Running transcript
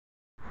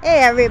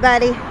Hey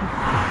everybody,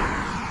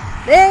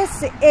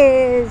 this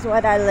is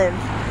what I live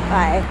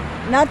by.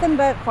 Nothing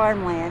but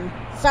farmland.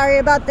 Sorry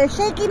about the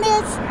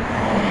shakiness,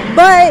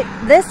 but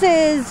this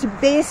is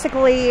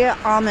basically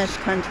Amish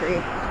country.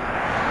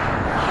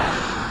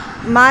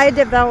 My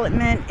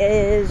development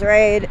is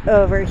right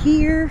over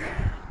here.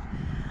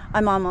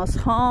 I'm almost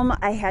home.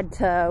 I had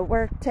to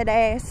work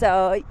today,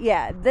 so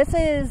yeah, this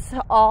is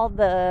all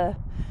the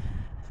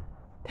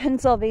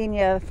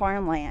Pennsylvania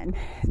farmland.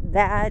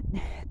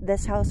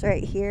 This house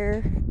right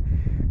here,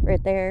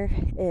 right there,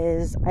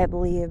 is, I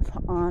believe,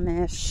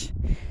 Amish.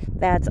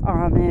 That's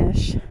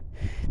Amish.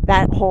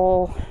 That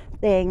whole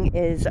thing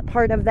is a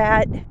part of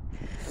that.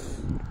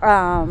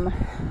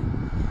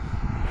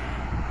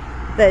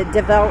 The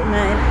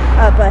development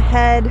up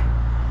ahead,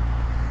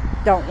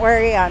 don't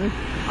worry, I'm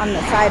on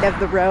the side of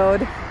the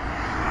road.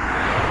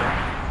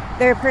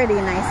 They're pretty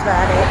nice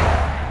about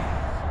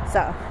it.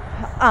 So,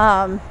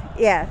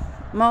 yeah,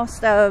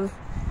 most of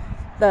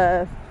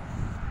the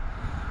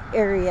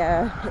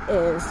area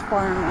is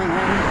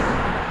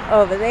farmland.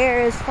 Over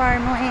there is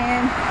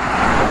farmland.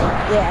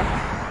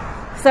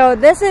 Yeah. So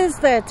this is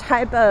the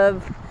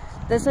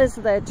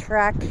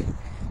trek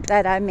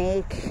that I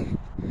make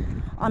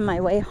on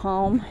my way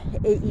home.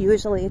 It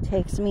usually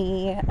takes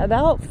me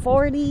about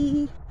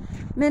 40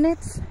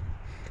 minutes,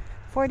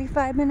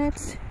 45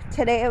 minutes.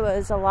 Today it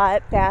was a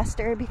lot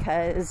faster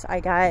because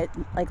I got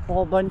like a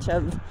whole bunch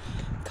of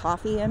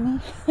coffee in me.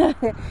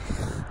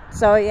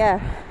 So yeah,